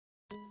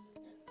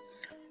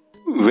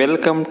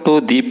Welcome to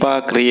Deepa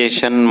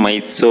creation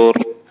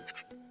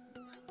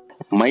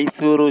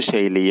Mysuru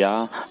ಶೈಲಿಯ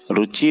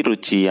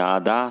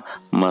ರುಚಿಯಾದ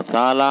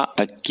ಮಸಾಲ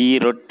ಅಕ್ಕಿ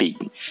ರೊಟ್ಟಿ.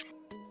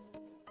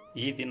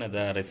 ಈ ದಿನದ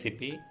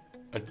ರೆಸಿಪಿ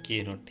ಅಕ್ಕಿ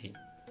ರೊಟ್ಟಿ.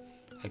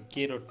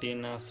 ಅಕ್ಕಿ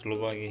ರೊಟ್ಟಿನ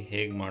ಸುಲಭವಾಗಿ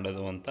ಹೇಗೆ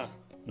ಮಾಡೋದು ಅಂತ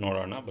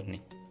ನೋಡೋಣ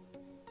ಬನ್ನಿ.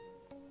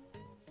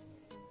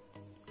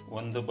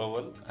 1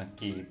 ಬೌಲ್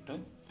ಅಕ್ಕಿ ಹಿಟ್ಟು,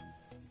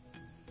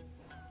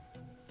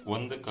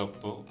 1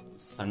 ಕಪ್ಪು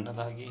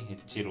ಸಣ್ಣದಾಗಿ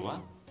ಹೆಚ್ಚಿರುವ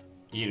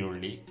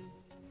ಈರುಳ್ಳಿ,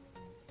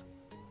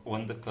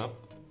 1 ಕಪ್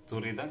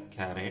ತುರಿದ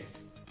ಕ್ಯಾರೆಟ್,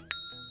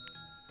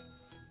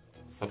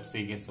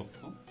 ಸಬ್ಸಿಗೆ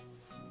ಸೊಪ್ಪು,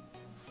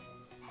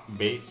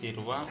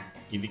 ಬೇಯಿಸಿರುವ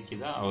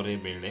ಇದಿಕ್ಕಿದ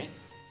ಅವರೆಬೇಳೆ,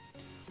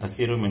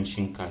 ಹಸಿರು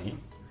ಮೆಣಸಿನ್ಕಾಯಿ,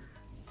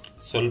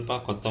 ಸ್ವಲ್ಪ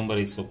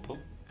ಕೊತ್ತಂಬರಿ ಸೊಪ್ಪು,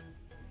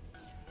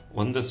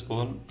 1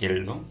 ಸ್ಪೂನ್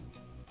ಎಳ್ಳು,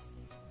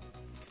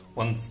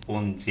 1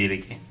 ಸ್ಪೂನ್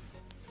ಜೀರಿಗೆ,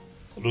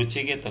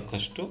 ರುಚಿಗೆ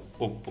ತಕ್ಕಷ್ಟು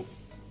ಉಪ್ಪು.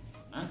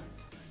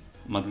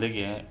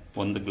 ಮೊದಲಿಗೆ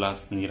 1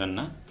 ಗ್ಲಾಸ್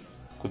ನೀರನ್ನು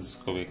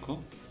ಕುದಿಸ್ಕೋಬೇಕು.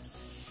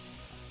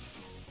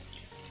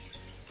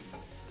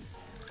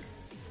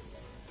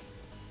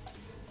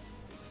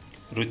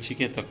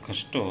 ರುಚಿಗೆ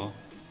ತಕ್ಕಷ್ಟು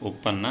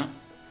ಉಪ್ಪನ್ನು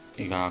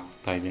ಈಗ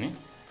ಹಾಕ್ತಾ ಇದ್ದೀನಿ.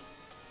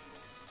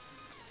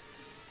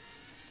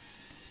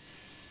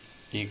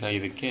 ಈಗ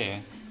ಇದಕ್ಕೆ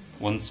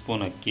 1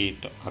 ಸ್ಪೂನ್ ಅಕ್ಕಿ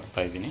ಹಿಟ್ಟು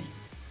ಹಾಕ್ತಾ ಇದ್ದೀನಿ.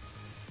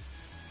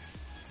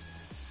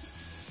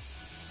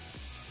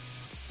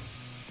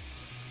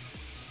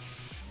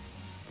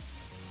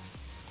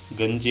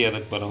 ಗಂಜಿ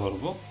ಅದಕ್ಕೆ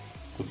ಬರೋವರೆಗೂ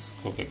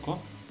ಕುದಿಸ್ಕೋಬೇಕು.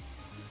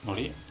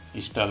 ನೋಡಿ,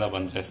 ಇಷ್ಟೆಲ್ಲ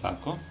ಬಂದರೆ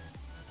ಸಾಕು.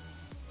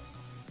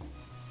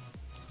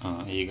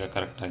 ಈಗ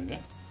ಕರೆಕ್ಟಾಗಿದೆ.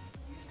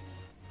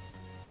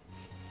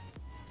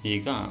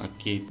 ಈಗ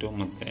ಅಕ್ಕಿ ಹಿಟ್ಟು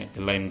ಮತ್ತು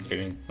ಎಲ್ಲ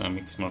ಇಂಗ್ರೀಡಿಯೆಂಟ್ನ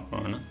ಮಿಕ್ಸ್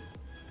ಮಾಡ್ಕೊಳ್ಳೋಣ.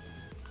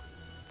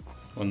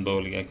 1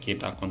 ಬೌಲ್ಗೆ ಅಕ್ಕಿ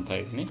ಹಿಟ್ಟು ಹಾಕ್ಕೊತಾ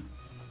ಇದ್ದೀನಿ.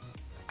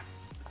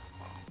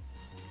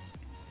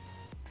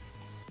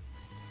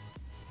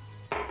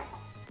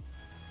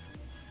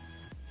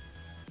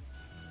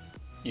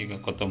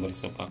 ಈಗ ಕೊತ್ತಂಬರಿ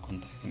ಸೊಪ್ಪು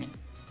ಹಾಕ್ಕೊತಾ ಇದ್ದೀನಿ.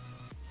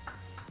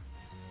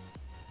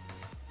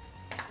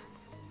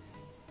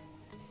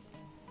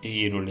 ಈ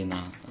ಈರುಳ್ಳಿನ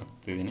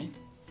ಹಾಕ್ತಿದ್ದೀನಿ.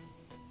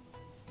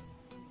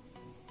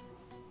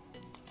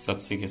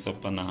 ಸಬ್ಸಿಗೆ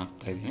ಸೊಪ್ಪನ್ನು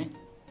ಹಾಕ್ತಾಯಿದ್ದೀನಿ.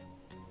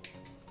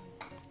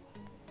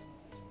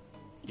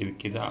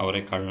 ಇದಕ್ಕಿದ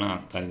ಅವರೆಕಾಳನ್ನ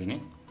ಹಾಕ್ತಾಯಿದ್ದೀನಿ.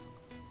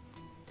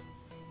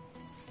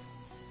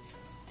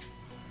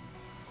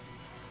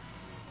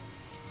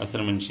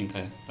 ಹಸಿರು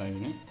ಮೆಣಸಿನ್ಕಾಯಿ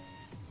ಹಾಕ್ತಾಯಿದ್ದೀನಿ.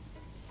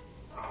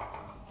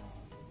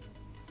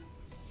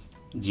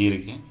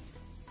 ಜೀರಿಗೆ,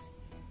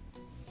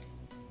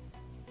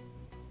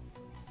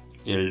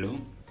 ಎಳ್ಳು,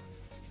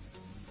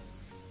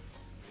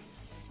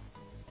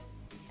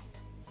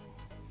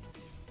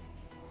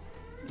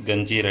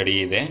 ಗಂಜಿ ರೆಡಿ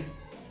ಇದೆ.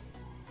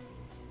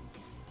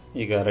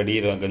 ಈಗ ರೆಡಿ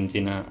ಇರೋ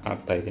ಗಂಜಿನ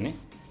ಹಾಕ್ತಾಯಿದ್ದೀನಿ.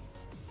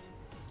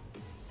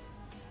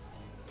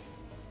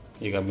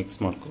 ಈಗ ಮಿಕ್ಸ್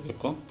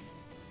ಮಾಡ್ಕೋಬೇಕು.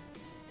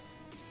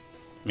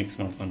 ಮಿಕ್ಸ್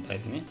ಮಾಡ್ಕೊತಾ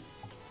ಇದ್ದೀನಿ.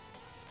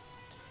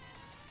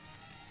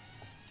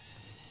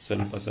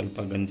 ಸ್ವಲ್ಪ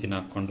ಗಂಜಿನ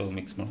ಹಾಕ್ಕೊಂಡು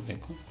ಮಿಕ್ಸ್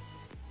ಮಾಡಬೇಕು.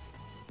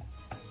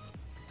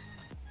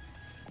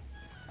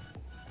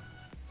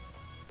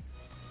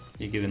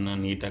 ಈಗ ಇದನ್ನು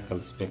ನೀಟಾಗಿ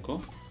ಕಲಿಸ್ಬೇಕು.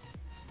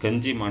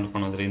 ಗಂಜಿ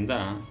ಮಾಡ್ಕೊಳೋದ್ರಿಂದ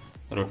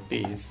ರೊಟ್ಟಿ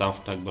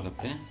ಸಾಫ್ಟಾಗಿ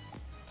ಬರುತ್ತೆ,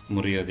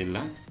 ಮುರಿಯೋದಿಲ್ಲ.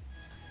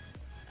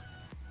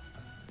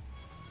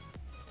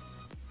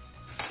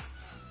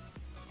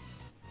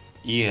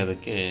 ಈಗ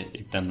ಅದಕ್ಕೆ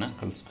ಹಿಟ್ಟನ್ನು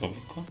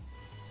ಕಲಿಸ್ಕೋಬೇಕು.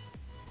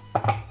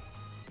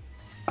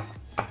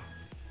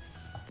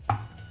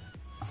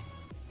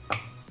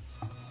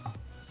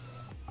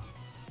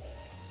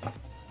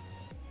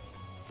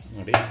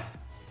 ನೋಡಿ,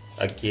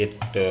 ಅಕ್ಕಿ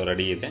ಹಿಟ್ಟು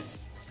ರೆಡಿ ಇದೆ.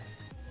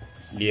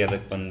 ಈ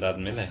ಅದಕ್ಕೆ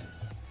ಬಂದಾದಮೇಲೆ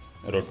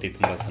ರೊಟ್ಟಿ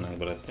ತುಂಬ ಚೆನ್ನಾಗಿ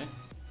ಬರುತ್ತೆ.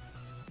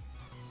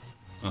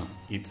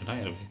 ಈ ಥರ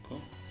ಇರಬೇಕು.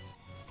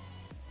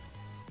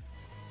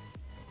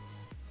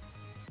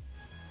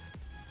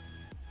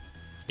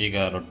 ಈಗ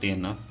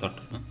ರೊಟ್ಟಿಯನ್ನು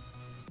ತಟ್ಟೋಣ.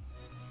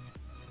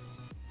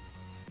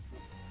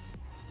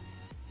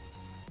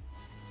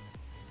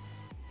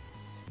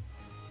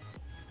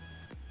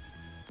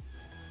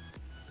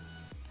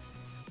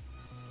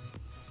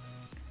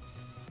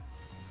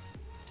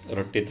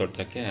 ರೊಟ್ಟಿ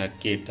ತೊಟ್ಟಕ್ಕೆ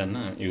ಅಕ್ಕಿ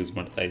ಹಿಟ್ಟನ್ನು ಯೂಸ್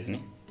ಮಾಡ್ತಾ ಇದ್ದೀನಿ.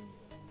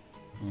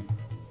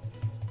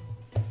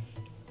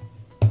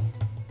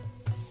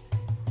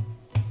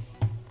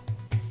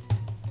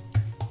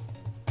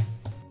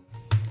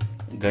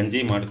 ಗಂಜಿ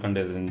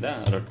ಮಾಡ್ಕೊಂಡಿರೋದ್ರಿಂದ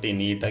ರೊಟ್ಟಿ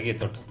ನೀಟಾಗಿ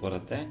ತೊಟ್ಟಕ್ಕೆ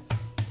ಬರುತ್ತೆ.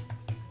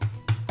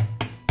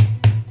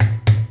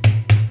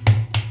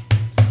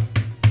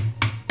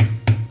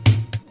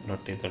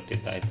 ರೊಟ್ಟಿ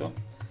ತೊಟ್ಟಿದ್ದಾಯಿತು.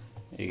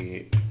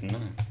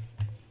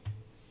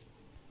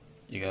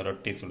 ಈಗ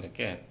ರೊಟ್ಟಿ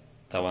ಸುಡೋಕ್ಕೆ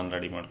ತವಾನ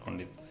ರೆಡಿ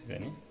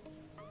ಮಾಡ್ಕೊಂಡಿದ್ದೀನಿ.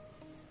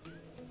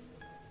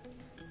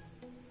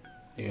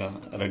 ಈಗ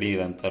ರೆಡಿ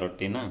ಇರೋಂಥ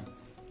ರೊಟ್ಟಿನ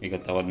ಈಗ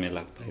ತವದ ಮೇಲೆ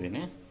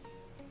ಹಾಕ್ತಾಯಿದ್ದೀನಿ.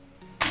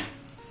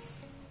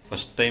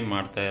 ಫಸ್ಟ್ ಟೈಮ್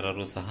ಮಾಡ್ತಾ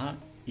ಇರೋರು ಸಹ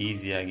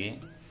ಈಸಿಯಾಗಿ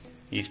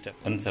ಈ ಸ್ಟೆಪ್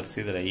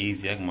ಅನುಸರಿಸಿದರೆ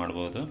ಈಸಿಯಾಗಿ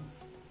ಮಾಡ್ಬೋದು.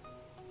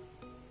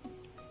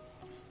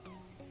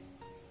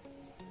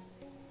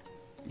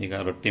 ಈಗ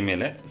ರೊಟ್ಟಿ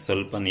ಮೇಲೆ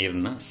ಸ್ವಲ್ಪ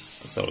ನೀರನ್ನ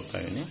ಸವರ್ತಾ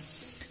ಇದ್ದೀನಿ.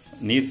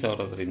 ನೀರು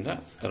ಸವರೋದ್ರಿಂದ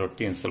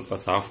ರೊಟ್ಟಿ ಒಂದು ಸ್ವಲ್ಪ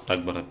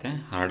ಸಾಫ್ಟಾಗಿ ಬರುತ್ತೆ,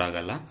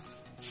 ಹಾರ್ಡಾಗಲ್ಲ.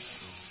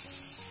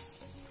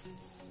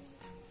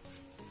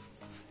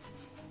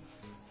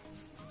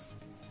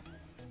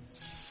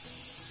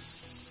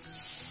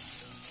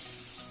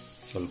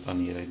 ಸ್ವಲ್ಪ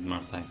ನೀರು ಇದು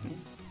ಮಾಡ್ತಾಯಿದ್ದೀನಿ.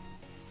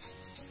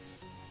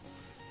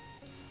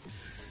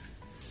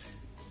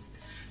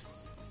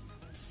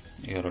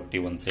 ಈಗ ರೊಟ್ಟಿ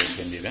ಒಂದು ಸೈಡ್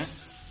ಬೆಂದಿದೆ.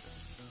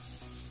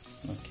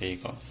 ಓಕೆ,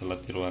 ಈಗ ಒಂದ್ಸಲ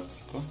ತಿರುವು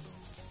ಹಾಕಬೇಕು.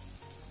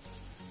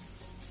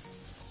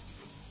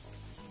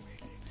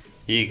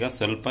 ಈಗ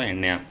ಸ್ವಲ್ಪ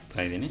ಎಣ್ಣೆ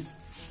ಹಾಕ್ತಾ ಇದ್ದೀನಿ.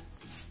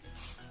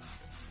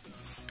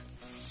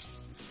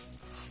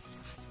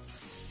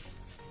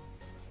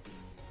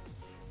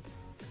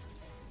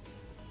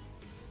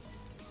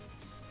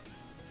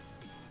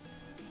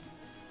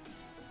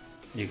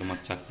 ಈಗ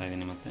ಮಚ್ಚಾಕ್ತಾ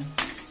ಇದ್ದೀನಿ. ಮತ್ತೆ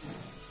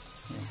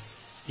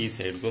ಈ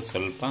ಸೈಡ್ಗೂ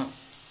ಸ್ವಲ್ಪ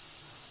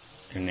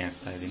ಎಣ್ಣೆ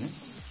ಹಾಕ್ತಾ ಇದ್ದೀನಿ.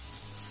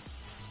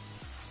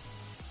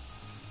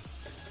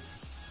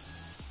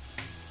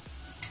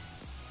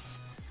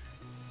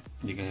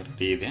 ಈಗ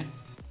ರೆಡಿ ಇದೆ.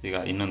 ಈಗ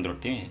ಇನ್ನೊಂದು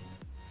ರೊಟ್ಟಿ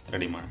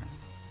ರೆಡಿ ಮಾಡೋಣ.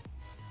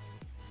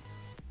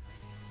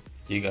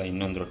 ಈಗ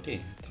ಇನ್ನೊಂದು ರೊಟ್ಟಿ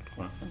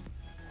ತಟ್ಕೊಳ್ಳೋಣ.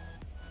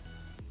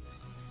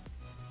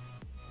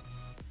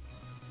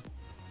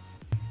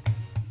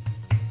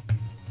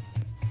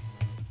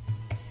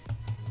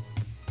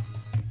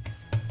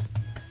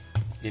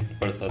 ಹಿಟ್ಟು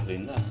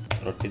ಬಳಸೋದ್ರಿಂದ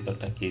ರೊಟ್ಟಿ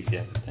ತಟ್ಟಕ್ಕೆ ಈಸಿ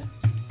ಆಗುತ್ತೆ.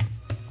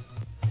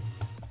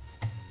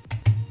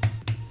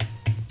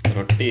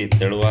 ರೊಟ್ಟಿ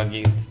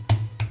ತೆಳುವಾಗಿ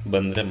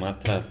ಬಂದರೆ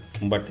ಮಾತ್ರ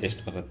ತುಂಬ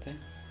ಟೇಸ್ಟ್ ಬರುತ್ತೆ.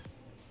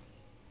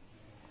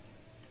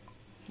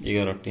 ಈಗ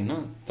ರೊಟ್ಟಿನ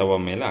ತವ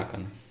ಮೇಲೆ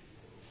ಹಾಕೋಣ.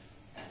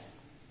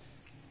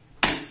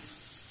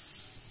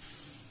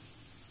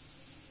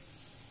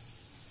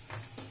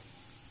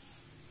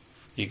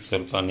 ಈಗ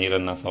ಸ್ವಲ್ಪ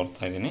ನೀರನ್ನು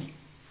ಸವರ್ತಾ ಇದ್ದೀನಿ.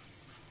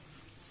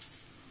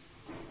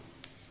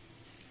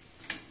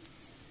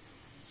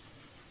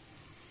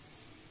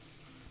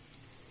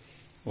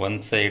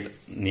 ಒಂದು ಸೈಡ್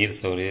ನೀರು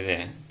ಸವರಿದ್ರೆ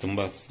ತುಂಬ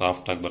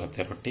ಸಾಫ್ಟಾಗಿ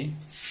ಬರುತ್ತೆ ರೊಟ್ಟಿ.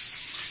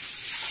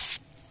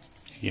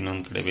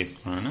 ಇನ್ನೊಂದು ಕಡೆ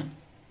ಬೇಯಿಸ್ಕೊಳ್ಳೋಣ.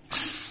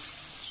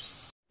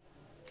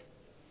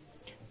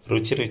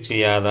 ರುಚಿ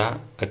ರುಚಿಯಾದ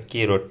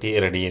ಅಕ್ಕಿ ರೊಟ್ಟಿ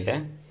ರೆಡಿ ಇದೆ.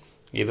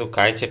 ಇದು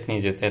ಕಾಯಿ ಚಟ್ನಿ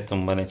ಜೊತೆ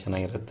ತುಂಬಾ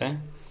ಚೆನ್ನಾಗಿರುತ್ತೆ.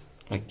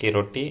 ಅಕ್ಕಿ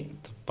ರೊಟ್ಟಿ,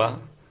 ತುಪ್ಪ,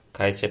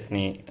 ಕಾಯಿ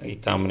ಚಟ್ನಿ ಈ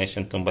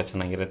ಕಾಂಬಿನೇಷನ್ ತುಂಬ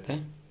ಚೆನ್ನಾಗಿರುತ್ತೆ.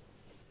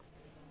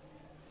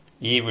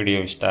 ಈ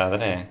ವಿಡಿಯೋ ಇಷ್ಟ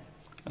ಆದರೆ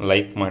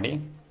ಲೈಕ್ ಮಾಡಿ,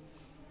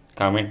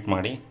 ಕಾಮೆಂಟ್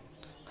ಮಾಡಿ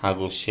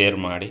ಹಾಗೂ ಶೇರ್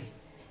ಮಾಡಿ.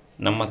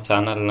 ನಮ್ಮ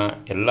ಚಾನಲ್ನ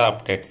ಎಲ್ಲ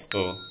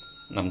ಅಪ್ಡೇಟ್ಸ್ಗೂ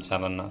ನಮ್ಮ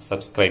ಚಾನಲ್ನ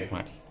ಸಬ್ಸ್ಕ್ರೈಬ್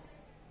ಮಾಡಿ.